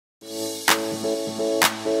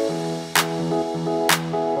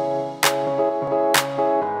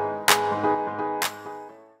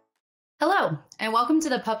and welcome to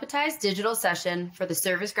the Puppetized digital session for the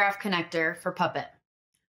Service Graph Connector for Puppet.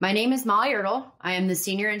 My name is Molly Ertl. I am the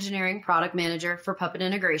Senior Engineering Product Manager for Puppet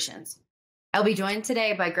Integrations. I'll be joined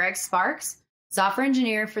today by Greg Sparks, Software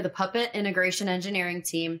Engineer for the Puppet Integration Engineering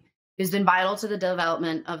team, who's been vital to the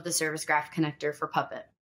development of the Service Graph Connector for Puppet.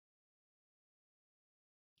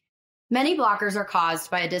 Many blockers are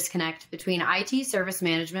caused by a disconnect between IT service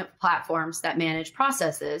management platforms that manage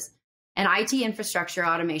processes and IT infrastructure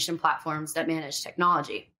automation platforms that manage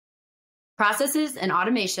technology. Processes and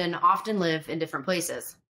automation often live in different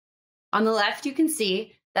places. On the left, you can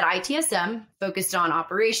see that ITSM, focused on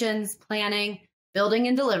operations, planning, building,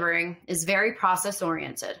 and delivering, is very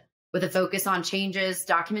process-oriented, with a focus on changes,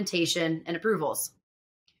 documentation, and approvals.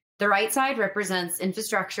 The right side represents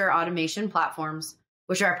infrastructure automation platforms,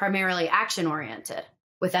 which are primarily action-oriented,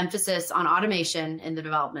 with emphasis on automation in the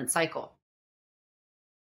development cycle.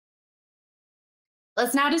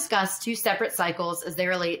 Let's now discuss two separate cycles as they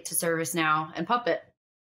relate to ServiceNow and Puppet.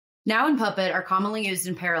 Now and Puppet are commonly used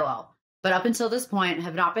in parallel, but up until this point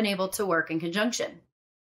have not been able to work in conjunction.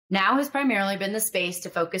 Now has primarily been the space to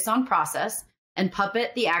focus on process, and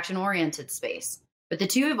Puppet the action-oriented space, but the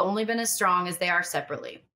two have only been as strong as they are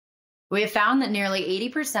separately. We have found that nearly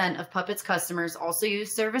 80% of Puppet's customers also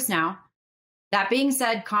use ServiceNow. That being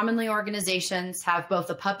said, commonly organizations have both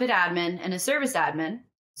a Puppet admin and a service admin,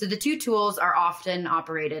 so the two tools are often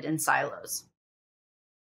operated in silos.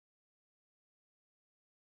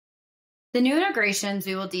 The new integrations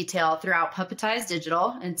we will detail throughout Puppetized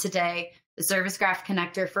Digital, and today the Service Graph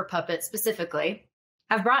Connector for Puppet specifically,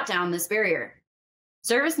 have brought down this barrier.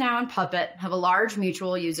 ServiceNow and Puppet have a large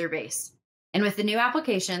mutual user base, and with the new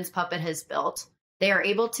applications Puppet has built, they are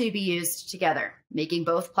able to be used together, making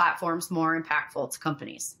both platforms more impactful to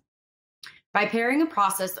companies. By pairing a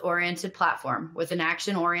process-oriented platform with an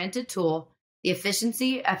action-oriented tool, the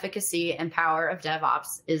efficiency, efficacy, and power of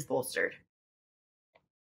DevOps is bolstered.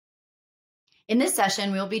 In this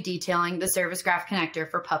session, we will be detailing the Service Graph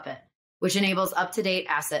Connector for Puppet, which enables up-to-date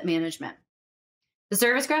asset management. The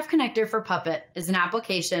Service Graph Connector for Puppet is an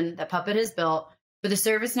application that Puppet has built for the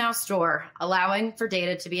ServiceNow store, allowing for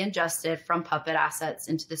data to be ingested from Puppet assets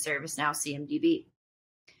into the ServiceNow Cmdb.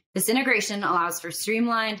 This integration allows for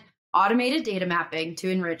streamlined, automated data mapping to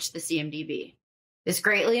enrich the Cmdb. This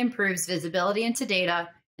greatly improves visibility into data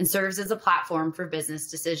and serves as a platform for business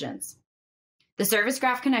decisions. The Service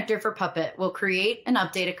Graph Connector for Puppet will create and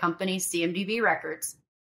update a company's Cmdb records.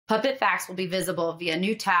 Puppet facts will be visible via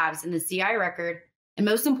new tabs in the CI record, and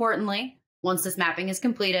most importantly, once this mapping is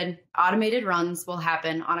completed, automated runs will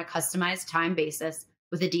happen on a customized time basis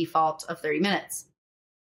with a default of 30 minutes.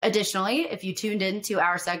 Additionally, if you tuned into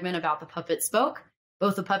our segment about the Puppet Spoke,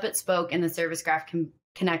 both the Puppet Spoke and the Service Graph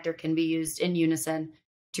Connector can be used in unison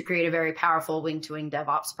to create a very powerful wing-to-wing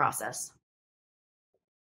DevOps process.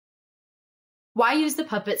 Why use the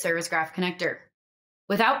Puppet Service Graph Connector?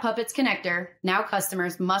 Without Puppet's connector, Now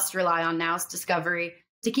customers must rely on Now's discovery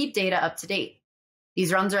to keep data up to date.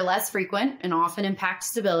 These runs are less frequent and often impact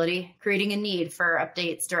stability, creating a need for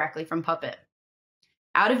updates directly from Puppet.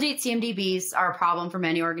 Out-of-date CMDBs are a problem for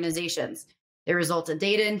many organizations. They result in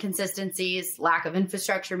data inconsistencies, lack of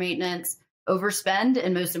infrastructure maintenance, overspend,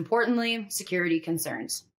 and most importantly, security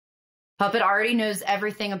concerns. Puppet already knows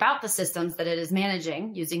everything about the systems that it is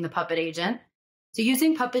managing using the Puppet agent, so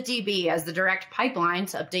using PuppetDB as the direct pipeline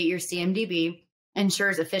to update your CMDB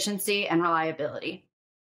ensures efficiency and reliability.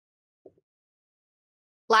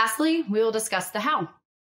 Lastly, we will discuss the how.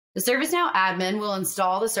 The ServiceNow admin will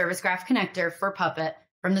install the Service Graph Connector for Puppet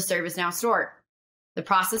from the ServiceNow store. The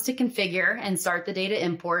process to configure and start the data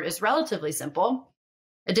import is relatively simple.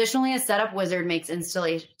 Additionally, a setup wizard makes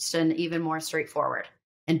installation even more straightforward,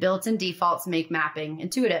 and built-in defaults make mapping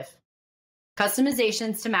intuitive.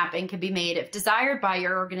 Customizations to mapping can be made if desired by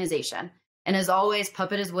your organization, and as always,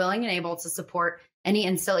 Puppet is willing and able to support any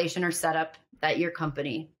installation or setup that your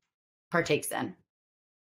company partakes in.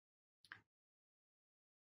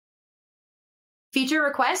 Feature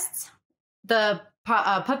requests. The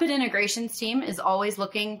Puppet integrations team is always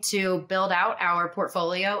looking to build out our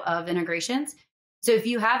portfolio of integrations. So if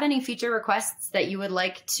you have any feature requests that you would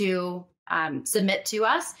like to submit to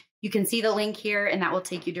us, you can see the link here, and that will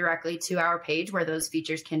take you directly to our page where those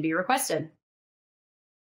features can be requested.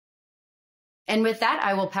 And with that,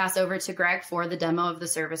 I will pass over to Greg for the demo of the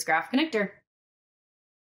Service Graph Connector.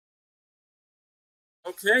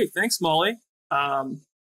 Okay, thanks, Molly.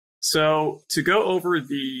 So to go over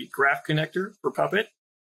the Graph Connector for Puppet,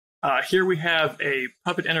 here we have a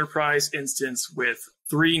Puppet Enterprise instance with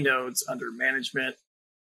 3 nodes under management.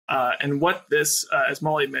 And what this, as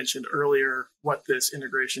Molly mentioned earlier, what this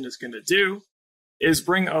integration is going to do is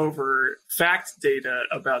bring over fact data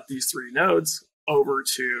about these three nodes over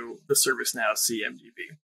to the ServiceNow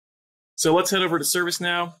Cmdb. So let's head over to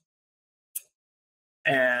ServiceNow.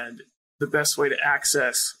 And the best way to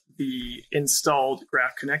access the installed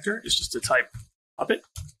Graph Connector is just to type Puppet.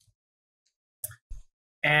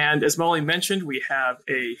 And as Molly mentioned, we have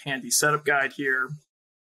a handy setup guide here,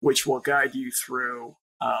 which will guide you through,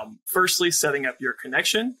 firstly, setting up your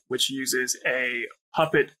connection, which uses a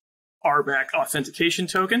Puppet RBAC authentication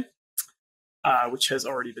token, which has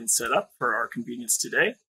already been set up for our convenience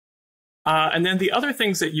today. And then the other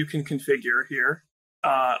things that you can configure here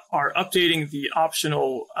are updating the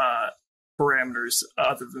optional parameters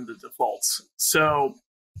other than the defaults. So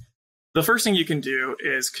the first thing you can do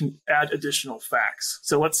is add additional facts.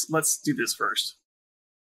 So let's do this first.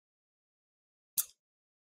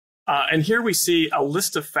 And here we see a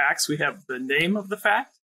list of facts. We have the name of the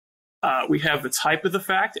fact. We have the type of the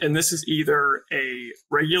fact, and this is either a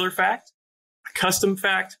regular fact, a custom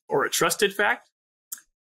fact, or a trusted fact.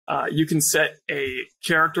 You can set a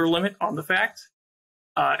character limit on the fact,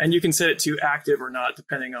 and you can set it to active or not,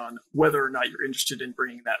 depending on whether or not you're interested in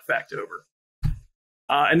bringing that fact over.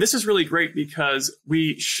 And this is really great because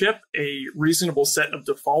we ship a reasonable set of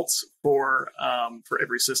defaults for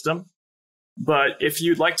every system. But if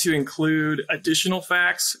you'd like to include additional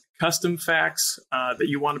facts, custom facts that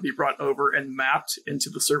you want to be brought over and mapped into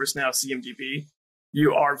the ServiceNow Cmdb,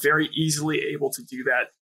 you are very easily able to do that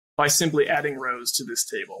by simply adding rows to this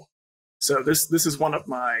table. So this is one of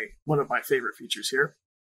my favorite features here.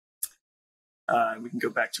 We can go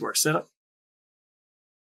back to our setup.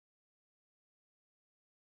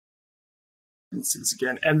 Let's see this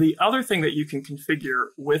again. And the other thing that you can configure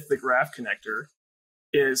with the Graph Connector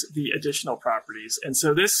is the additional properties. And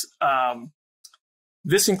so this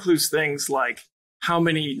includes things like how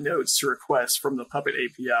many nodes to request from the Puppet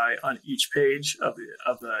API on each page of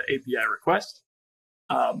the API request,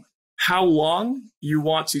 how long you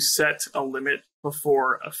want to set a limit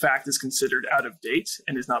before a fact is considered out of date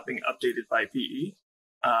and is not being updated by PE.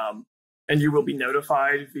 And you will be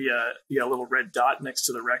notified via a little red dot next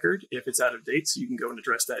to the record if it's out of date, so you can go and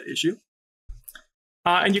address that issue.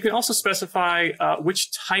 And you can also specify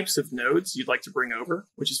which types of nodes you'd like to bring over,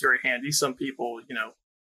 which is very handy. Some people,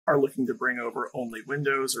 are looking to bring over only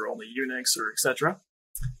Windows or only Unix or etc.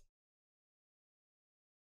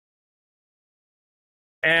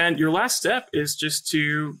 And your last step is just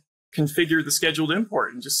to configure the scheduled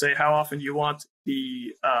import and just say how often you want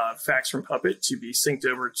the facts from Puppet to be synced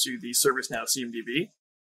over to the ServiceNow Cmdb.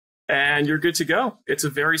 And you're good to go. It's a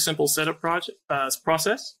very simple setup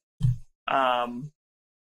process.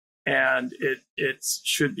 And it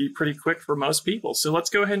should be pretty quick for most people. So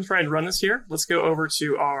let's go ahead and try and run this here. Let's go over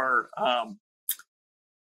to our,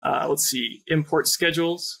 let's see, import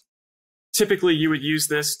schedules. Typically, you would use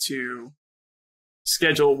this to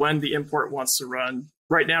schedule when the import wants to run.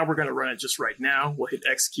 Right now, we're going to run it just right now. We'll hit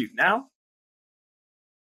execute now.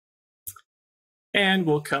 And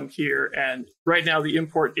we'll come here, and right now the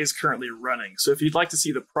import is currently running. So if you'd like to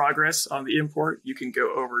see the progress on the import, you can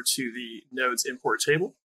go over to the nodes import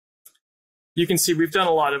table. You can see we've done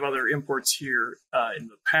a lot of other imports here in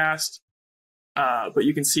the past, but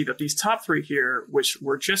you can see that these top three here, which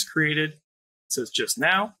were just created, it says just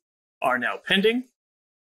now, are now pending.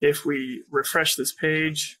 If we refresh this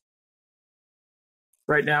page,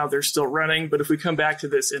 right now they're still running, but if we come back to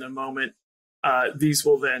this in a moment, these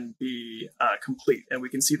will then be complete, and we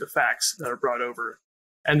can see the facts that are brought over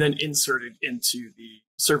and then inserted into the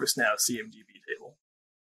ServiceNow Cmdb table.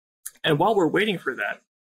 And while we're waiting for that,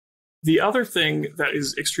 the other thing that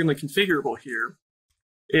is extremely configurable here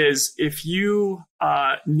is if you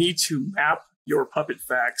need to map your Puppet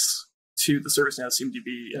facts to the ServiceNow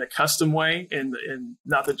Cmdb in a custom way, in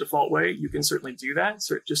not the default way, you can certainly do that.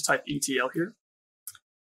 So just type ETL here,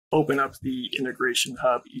 open up the Integration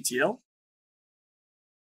Hub ETL,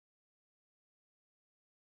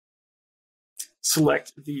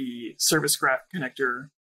 select the Service Graph Connector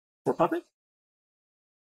for Puppet,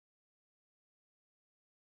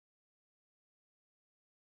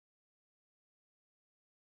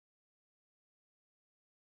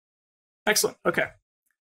 excellent. Okay.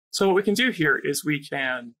 So what we can do here is we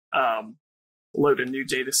can load a new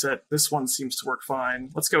data set. This one seems to work fine.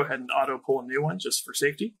 Let's go ahead and auto pull a new one just for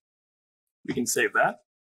safety. We can save that.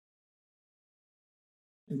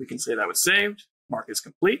 And we can say that was saved, mark as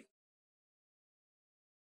complete.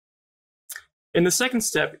 In the second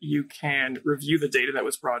step, you can review the data that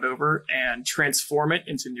was brought over and transform it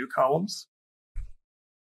into new columns.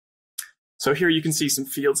 So here you can see some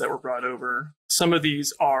fields that were brought over. Some of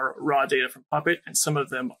these are raw data from Puppet, and some of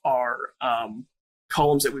them are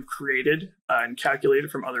columns that we've created and calculated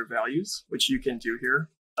from other values, which you can do here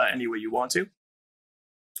any way you want to.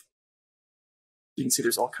 You can see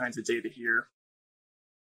there's all kinds of data here.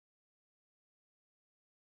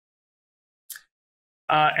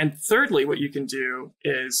 And thirdly, what you can do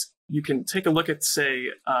is you can take a look at, say,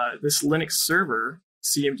 this Linux server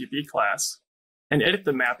Cmdb class and edit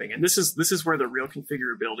the mapping. And this is where the real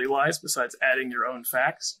configurability lies, besides adding your own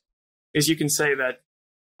facts, is you can say that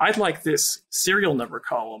I'd like this serial number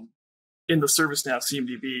column in the ServiceNow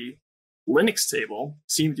Cmdb Linux table,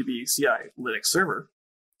 Cmdb CI Linux server,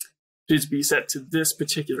 to be set to this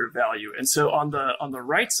particular value. And so on the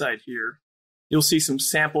right side here, you'll see some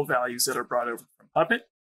sample values that are brought over from Puppet.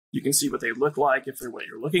 You can see what they look like if they're what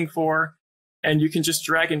you're looking for. And you can just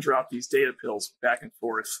drag and drop these data pills back and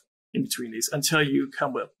forth in between these until you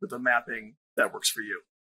come up with a mapping that works for you.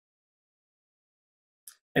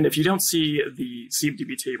 And if you don't see the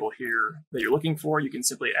Cmdb table here that you're looking for, you can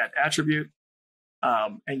simply add attribute,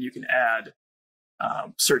 and you can add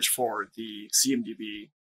search for the Cmdb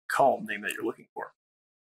column name that you're looking for.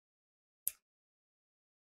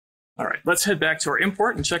 All right, let's head back to our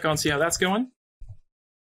import and check on see how that's going.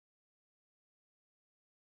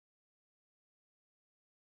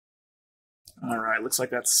 All right, looks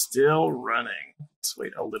like that's still running. Let's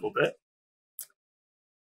wait a little bit.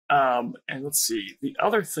 And let's see, the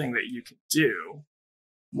other thing that you can do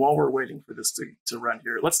while we're waiting for this to run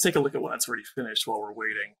here, let's take a look at what's already finished while we're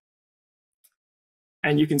waiting.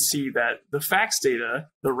 And you can see that the facts data,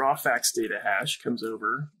 the raw facts data hash comes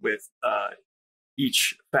over with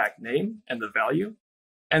each fact name and the value.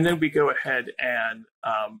 And then we go ahead and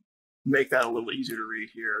make that a little easier to read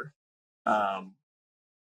here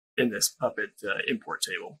in this Puppet import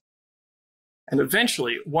table. And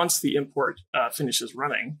eventually, once the import finishes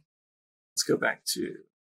running, let's go back to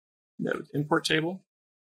node import table.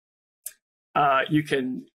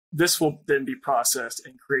 This will then be processed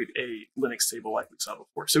and create a Linux table like we saw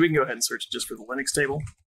before. So we can go ahead and search just for the Linux table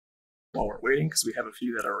while we're waiting, because we have a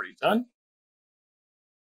few that are already done.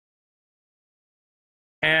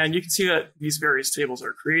 And you can see that these various tables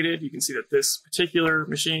are created. You can see that this particular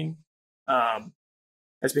machine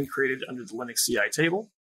has been created under the Linux CI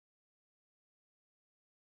table.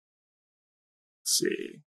 Let's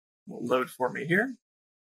see, will load for me here.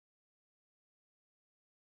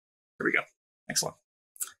 There we go, excellent.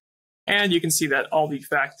 And you can see that all the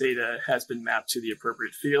fact data has been mapped to the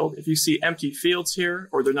appropriate field. If you see empty fields here,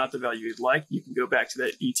 or they're not the value you'd like, you can go back to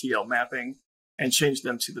that ETL mapping and change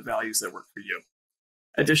them to the values that work for you.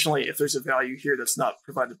 Additionally, if there's a value here that's not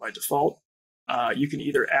provided by default, you can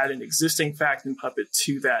either add an existing fact in Puppet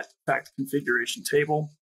to that fact configuration table,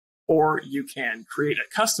 or you can create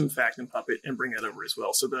a custom fact in Puppet and bring that over as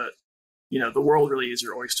well. So the world really is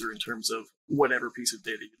your oyster in terms of whatever piece of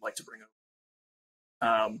data you'd like to bring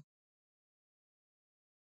over.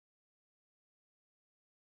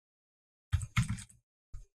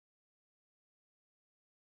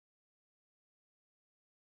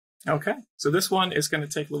 Okay, so this one is going to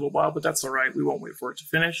take a little while, but that's all right. We won't wait for it to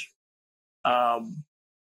finish. And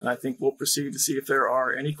I think we'll proceed to see if there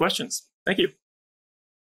are any questions. Thank you.